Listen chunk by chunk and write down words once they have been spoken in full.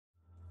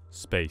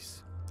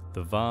Space.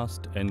 The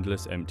vast,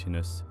 endless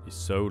emptiness is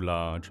so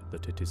large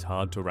that it is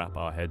hard to wrap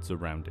our heads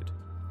around it.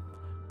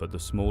 But the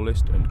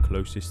smallest and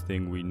closest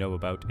thing we know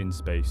about in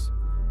space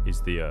is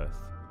the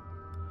Earth.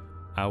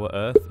 Our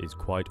Earth is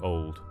quite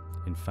old.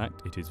 In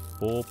fact, it is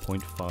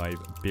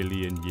 4.5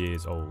 billion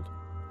years old.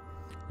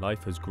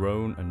 Life has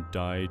grown and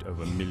died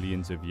over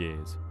millions of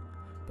years,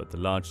 but the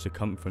large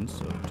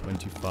circumference of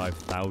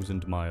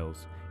 25,000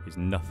 miles is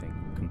nothing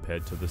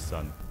compared to the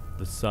Sun.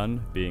 The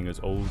Sun, being as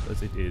old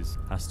as it is,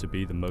 has to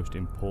be the most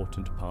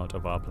important part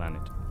of our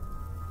planet.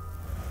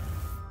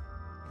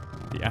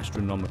 The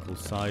astronomical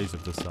size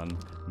of the Sun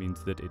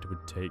means that it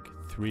would take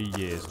 3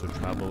 years to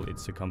travel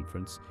its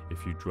circumference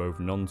if you drove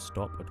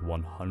non-stop at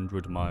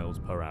 100 miles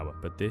per hour.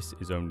 But this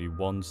is only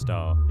one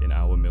star in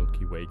our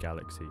Milky Way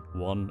galaxy,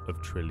 one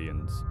of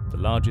trillions. The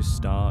largest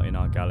star in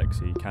our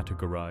galaxy,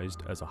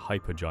 categorized as a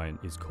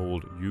hypergiant, is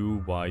called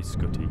UY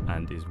Scuti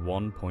and is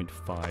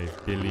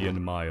 1.5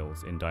 billion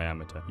miles in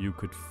diameter. You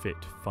could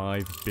fit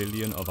 5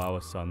 billion of our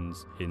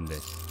suns in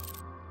this.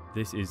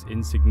 This is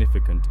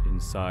insignificant in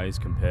size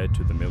compared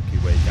to the Milky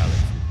Way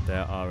galaxy.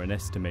 There are an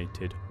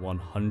estimated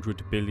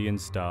 100 billion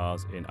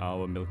stars in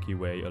our Milky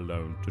Way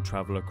alone. To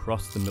travel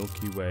across the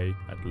Milky Way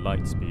at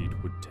light speed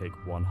would take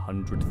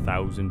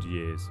 100,000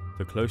 years.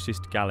 The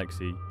closest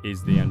galaxy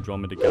is the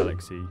Andromeda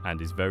Galaxy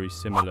and is very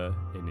similar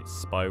in its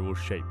spiral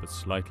shape but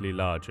slightly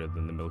larger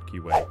than the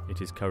Milky Way.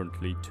 It is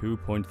currently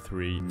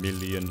 2.3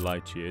 million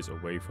light years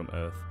away from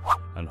Earth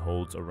and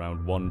holds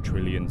around 1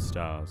 trillion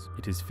stars.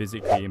 It is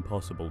physically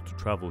impossible to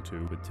travel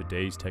to with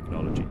today's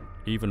technology.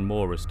 Even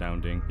more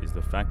astounding is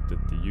the fact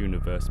that the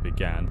universe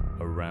began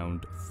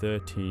around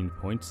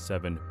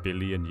 13.7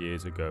 billion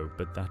years ago,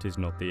 but that is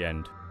not the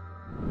end.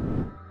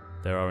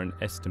 There are an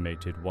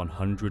estimated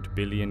 100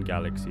 billion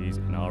galaxies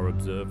in our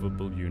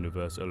observable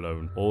universe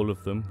alone, all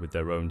of them with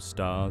their own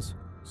stars,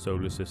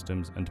 solar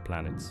systems and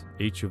planets.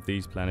 Each of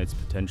these planets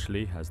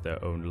potentially has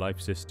their own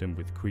life system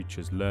with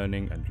creatures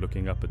learning and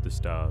looking up at the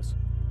stars,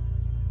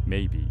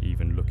 maybe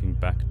even looking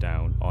back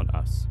down on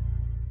us.